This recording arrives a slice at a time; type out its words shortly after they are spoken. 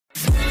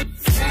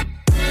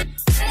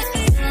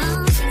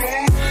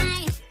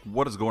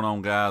What is going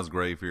on, guys?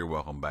 Grave here.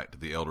 Welcome back to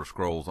the Elder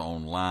Scrolls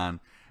Online.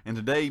 And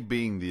today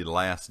being the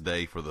last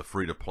day for the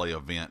free-to-play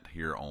event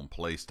here on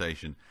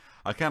PlayStation,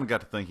 I kind of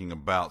got to thinking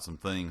about some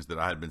things that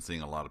I had been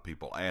seeing a lot of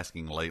people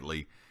asking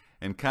lately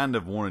and kind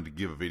of wanted to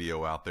give a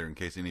video out there in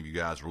case any of you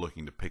guys are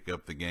looking to pick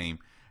up the game.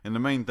 And the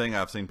main thing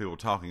I've seen people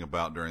talking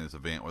about during this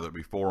event, whether it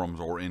be forums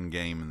or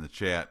in-game in the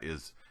chat,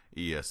 is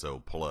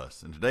ESO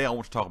Plus. And today I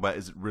want to talk about,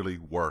 is it really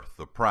worth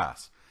the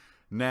price?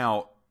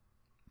 Now,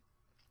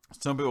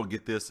 some people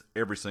get this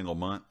every single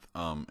month,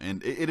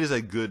 and it is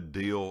a good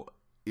deal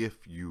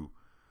if you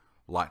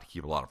like to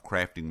keep a lot of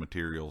crafting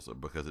materials,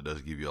 because it does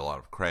give you a lot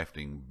of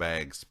crafting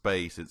bag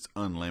space. It's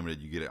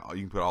unlimited. You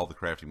can put all the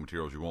crafting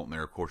materials you want in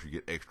there. Of course, you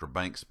get extra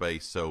bank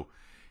space, so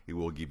it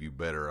will give you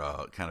better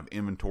kind of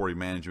inventory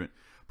management.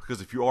 Because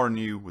if you are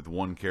new with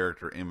one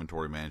character,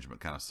 inventory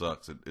management kind of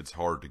sucks. It's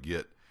hard to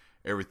get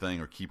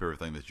everything or keep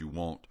everything that you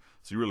want.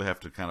 So you really have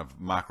to kind of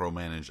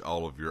micromanage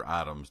all of your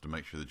items to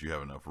make sure that you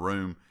have enough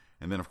room.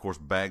 And then, of course,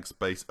 bag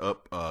space kind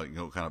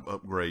of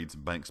upgrades,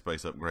 bank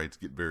space upgrades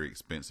get very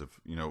expensive,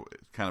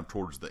 kind of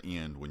towards the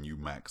end when you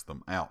max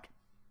them out.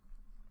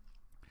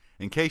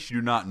 In case you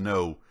do not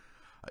know,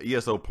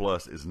 ESO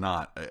Plus is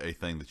not a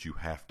thing that you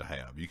have to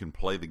have. You can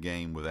play the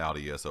game without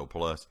ESO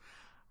Plus.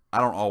 I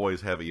don't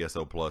always have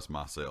ESO Plus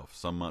myself.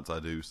 Some months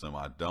I do, some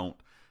I don't.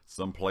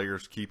 Some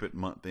players keep it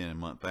month in and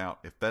month out.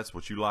 If that's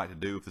what you like to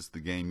do, if it's the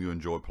game you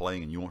enjoy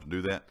playing and you want to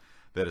do that,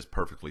 that is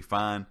perfectly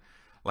fine.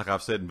 Like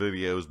I've said in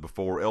videos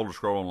before, Elder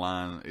Scrolls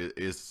Online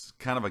is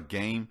kind of a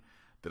game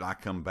that I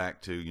come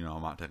back to. I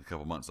might take a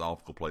couple months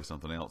off, go play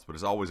something else, but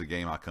it's always a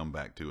game I come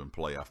back to and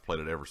play. I've played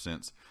it ever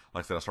since.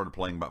 Like I said, I started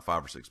playing about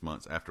 5 or 6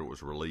 months after it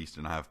was released,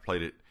 and I've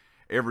played it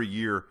every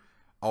year,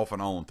 off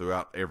and on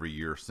throughout every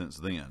year since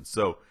then.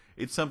 So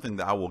it's something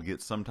that I will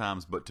get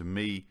sometimes, but to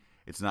me,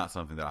 it's not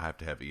something that I have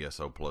to have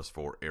ESO Plus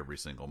for every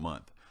single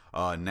month.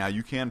 Now,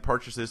 you can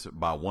purchase this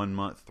by 1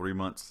 month, 3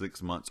 months,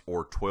 6 months,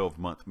 or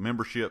 12-month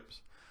memberships.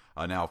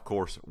 Now, of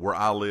course, where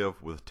I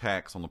live with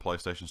tax on the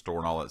PlayStation Store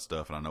and all that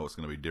stuff, and I know it's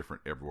going to be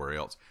different everywhere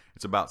else,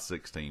 it's about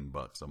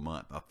 $16 a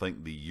month. I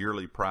think the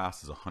yearly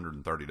price is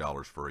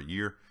 $130 for a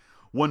year.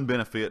 One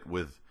benefit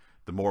with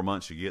the more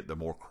months you get, the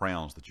more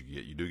crowns that you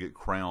get. You do get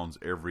crowns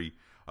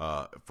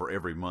for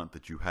every month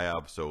that you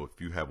have. So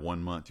if you have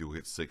 1 month, you'll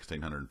get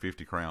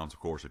 1,650 crowns. Of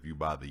course, if you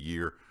buy the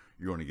year,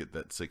 you're going to get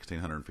that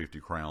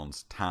 1,650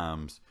 crowns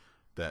times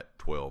that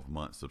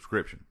 12-month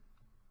subscription.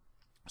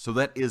 So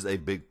that is a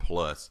big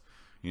plus.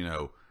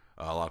 A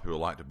lot of people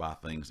like to buy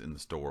things in the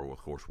store,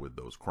 of course, with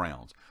those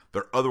crowns.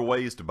 There are other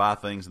ways to buy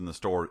things in the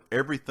store.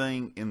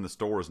 Everything in the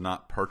store is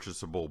not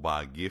purchasable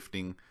by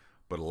gifting,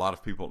 but a lot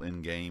of people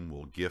in-game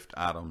will gift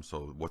items.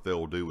 So what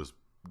they'll do is,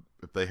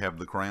 if they have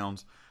the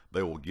crowns,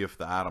 they will gift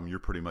the item. You're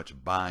pretty much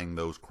buying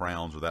those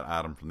crowns or that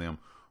item from them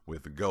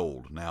with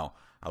gold. Now,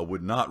 I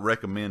would not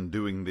recommend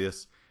doing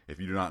this if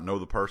you do not know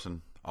the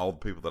person. All the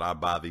people that I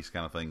buy these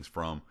kind of things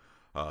from,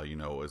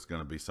 it's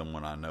going to be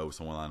someone I know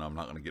I'm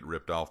not going to get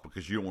ripped off,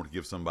 because you don't want to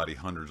give somebody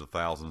hundreds of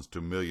thousands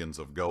to millions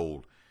of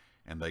gold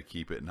and they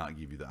keep it and not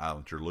give you the item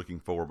that you're looking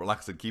for. But like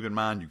I said, keep in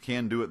mind, you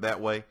can do it that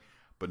way,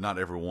 but not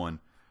everyone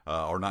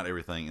or not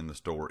everything in the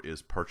store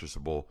is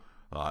purchasable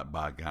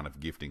by kind of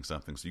gifting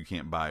something. So you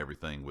can't buy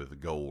everything with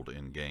gold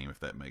in game, if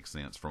that makes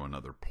sense, from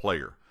another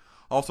player.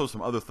 Also,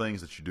 some other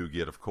things that you do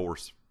get, of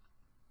course,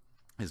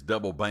 is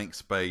double bank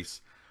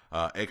space,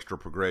 extra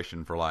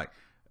progression for like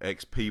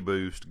XP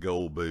boost,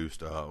 gold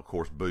boost, of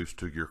course, boost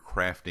to your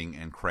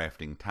crafting and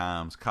crafting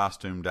times,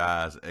 costume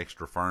dyes,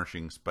 extra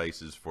furnishing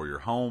spaces for your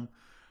home,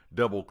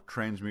 double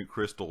transmute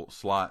crystal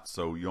slots,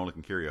 so you only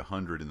can carry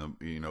 100 in the,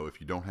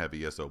 if you don't have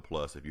ESO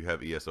Plus. If you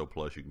have ESO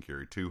Plus, you can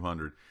carry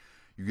 200.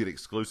 You get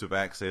exclusive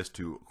access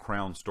to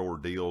Crown Store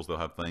deals. They'll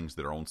have things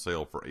that are on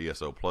sale for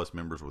ESO Plus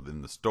members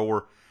within the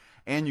store,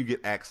 and you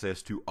get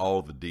access to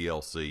all the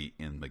DLC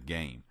in the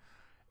game,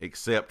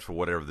 except for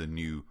whatever the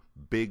new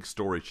big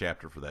story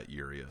chapter for that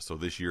year is. So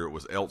this year it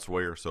was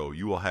Elsewhere, so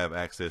you will have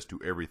access to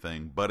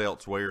everything but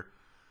Elsewhere.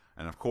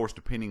 And of course,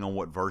 depending on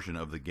what version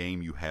of the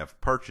game you have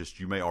purchased,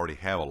 you may already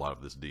have a lot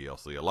of this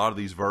DLC. A lot of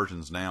these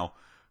versions now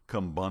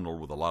come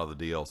bundled with a lot of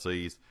the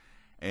DLCs,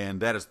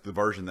 and that is the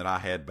version that I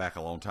had back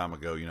a long time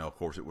ago. Of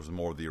course, it was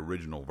more of the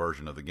original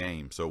version of the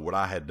game. So what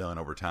I had done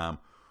over time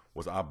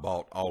was I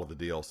bought all of the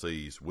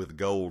DLCs with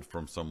gold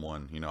from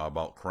someone. I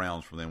bought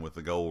crowns from them with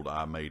the gold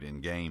I made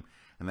in game,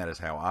 and that is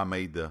how I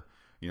made the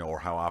or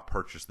how I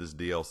purchased this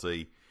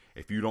DLC.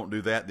 If you don't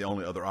do that, the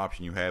only other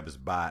option you have is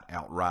buy it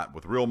outright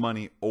with real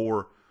money,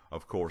 or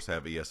of course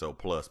have ESO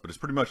Plus. But it's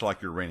pretty much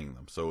like you're renting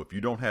them. So if you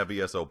don't have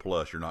ESO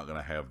Plus, you're not going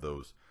to have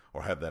those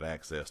or have that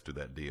access to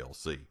that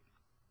DLC.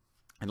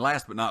 And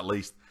last but not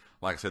least,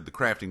 like I said, the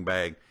crafting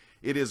bag.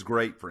 It is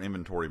great for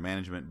inventory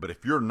management, but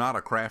if you're not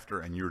a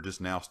crafter and you're just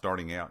now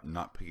starting out and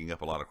not picking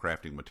up a lot of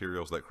crafting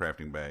materials, that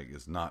crafting bag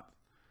is not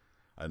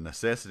a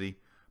necessity.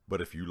 But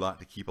if you like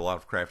to keep a lot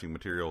of crafting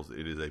materials,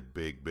 it is a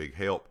big, big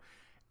help.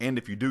 And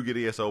if you do get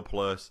ESO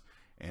Plus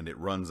and it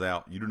runs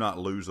out, you do not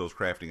lose those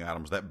crafting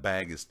items. That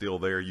bag is still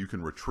there. You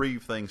can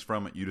retrieve things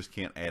from it. You just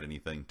can't add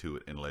anything to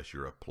it unless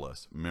you're a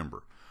Plus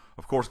member.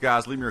 Of course,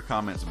 guys, leave me your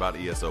comments about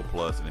ESO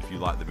Plus, and if you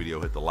like the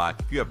video, hit the like.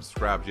 If you haven't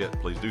subscribed yet,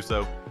 please do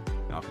so,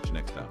 and I'll catch you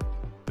next time.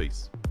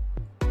 Peace.